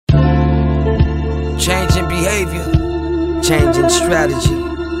Changing behavior, changing strategy.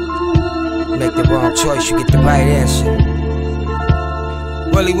 Make the wrong choice, you get the right answer.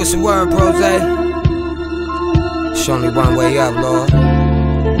 Willie, what's the word, Brose? It's only one way up, Lord. It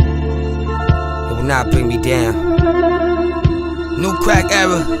will not bring me down. New crack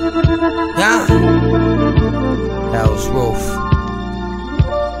era, huh? That was Roof.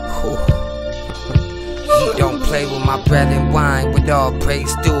 He don't play with my bread and wine, with all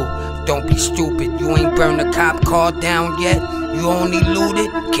praise due. Don't be stupid, you ain't burned a cop car down yet. You only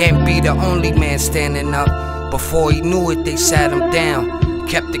looted, can't be the only man standing up. Before he knew it, they sat him down.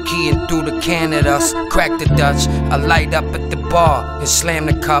 Kept the key and threw the can at us. Cracked the Dutch, a light up at the bar and slammed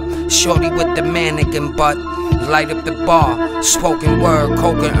the cup. Shorty with the mannequin butt, light up the bar. Spoken word,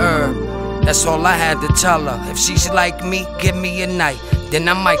 coke and herb. That's all I had to tell her. If she's like me, give me a night, then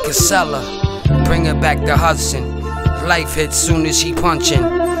I might could sell her. Bring her back to Hudson. Life hits soon as she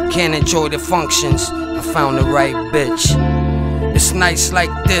punchin'. Can't enjoy the functions. I found the right bitch. It's nights like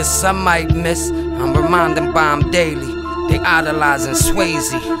this I might miss. I'm reminding by 'em daily. They idolizing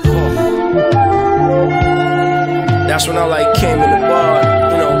Swayze. That's when I like came in the bar,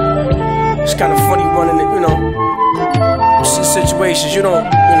 you know. It's kind of funny running it, you know. See situations you don't,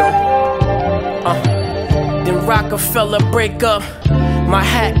 you know. Then Rockefeller break up. My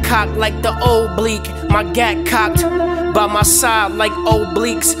hat cocked like the oblique. My gat cocked by my side like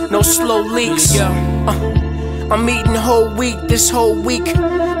obliques. No slow leaks. I'm eating whole wheat this whole week.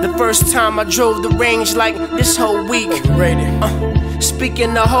 The first time I drove the range like this whole week.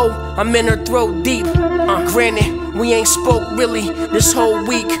 Speaking of hoe, I'm in her throat deep. Granted, we ain't spoke really this whole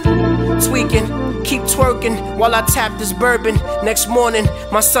week. Tweaking, keep twerking while I tap this bourbon. Next morning,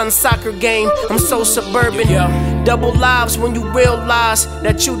 my son's soccer game. I'm so suburban. Double lives when you realize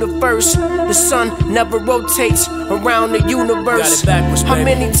that you the first. The sun never rotates around the universe. How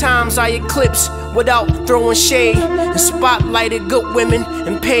many times I eclipse without throwing shade and spotlighted good women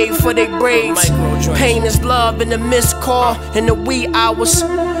and paid for their braids. Pain is love in the missed call in the wee hours.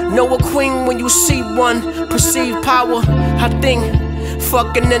 Know a queen when you see one. Perceive power. I think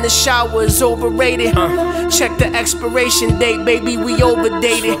fucking in the shower is overrated. Check the expiration date, baby, we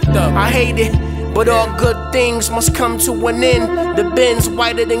overdated. I hate it, but all good things must come to an end. The Benz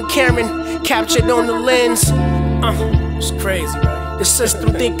whiter than Curren, captured on the lens. It's crazy, right? The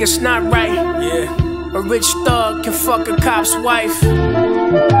system think it's not right. A rich thug can fuck a cop's wife.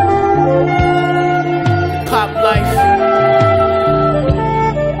 Pop life.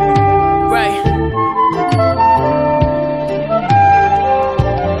 Right.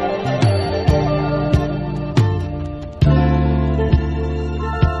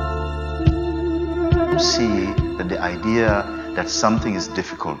 See that the idea that something is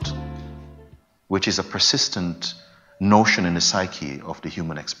difficult, which is a persistent notion in the psyche of the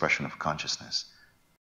human expression of consciousness,